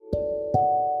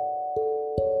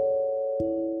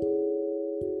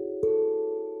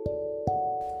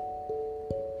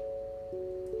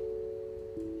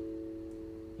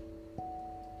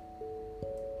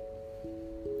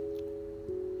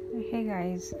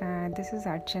listeners. This is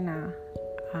Archana.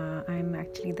 I'm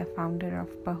actually the founder of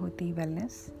Pahuti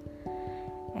Wellness,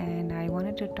 and I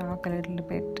wanted to talk a little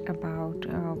bit about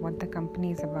what the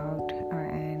company is about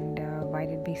and why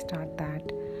did we start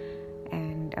that,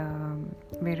 and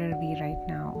where are we right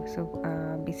now.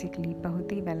 So basically,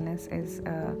 Pahuti Wellness is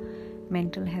a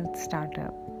mental health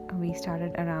startup. We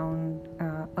started around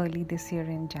early this year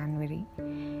in January,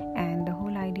 and the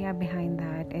whole idea behind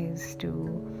that is to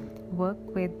work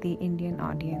with the Indian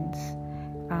audience,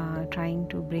 trying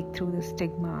to break through the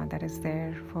stigma that is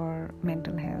there for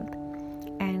mental health,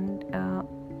 and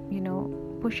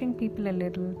pushing people a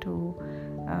little to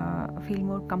feel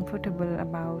more comfortable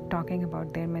about talking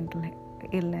about their mental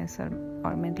illness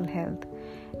or mental health,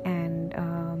 and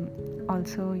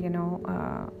also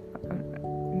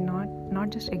not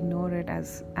just ignore it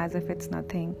as if it's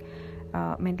nothing.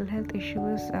 Mental health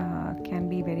issues can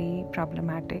be very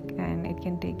problematic, and it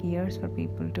can take years for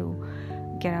people to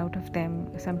get out of them.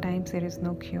 Sometimes there is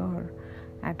no cure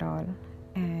at all,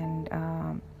 and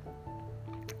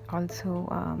also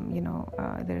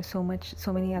there are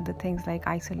so many other things like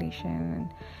isolation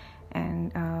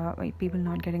and people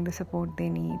not getting the support they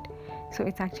need. So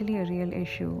it's actually a real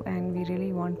issue, and we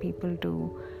really want people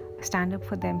to stand up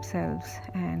for themselves,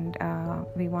 and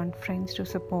we want friends to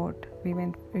support. We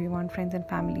want friends and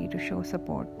family to show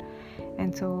support,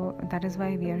 and so that is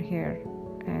why we are here.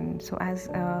 And so as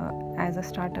a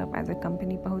startup, as a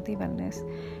company, Pahuti Wellness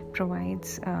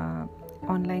provides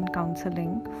online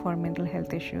counseling for mental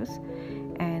health issues,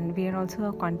 and we are also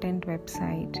a content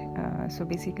website. So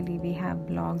basically we have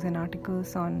blogs and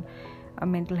articles on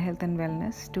mental health and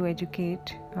wellness to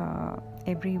educate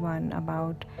everyone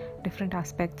about different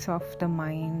aspects of the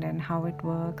mind and how it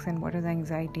works, and what is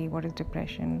anxiety, what is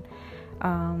depression,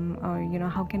 or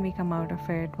how can we come out of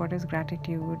it, what is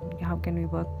gratitude, how can we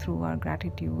work through our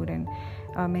gratitude, and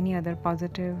many other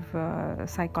positive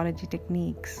psychology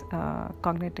techniques,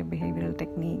 cognitive behavioral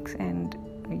techniques, and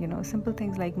simple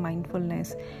things like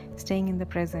mindfulness, staying in the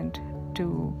present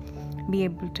to be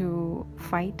able to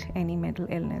fight any mental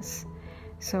illness.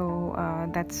 So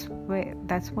that's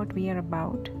what we are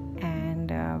about,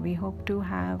 and we hope to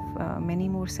have many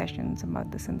more sessions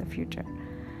about this in the future.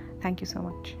 Thank you so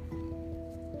much.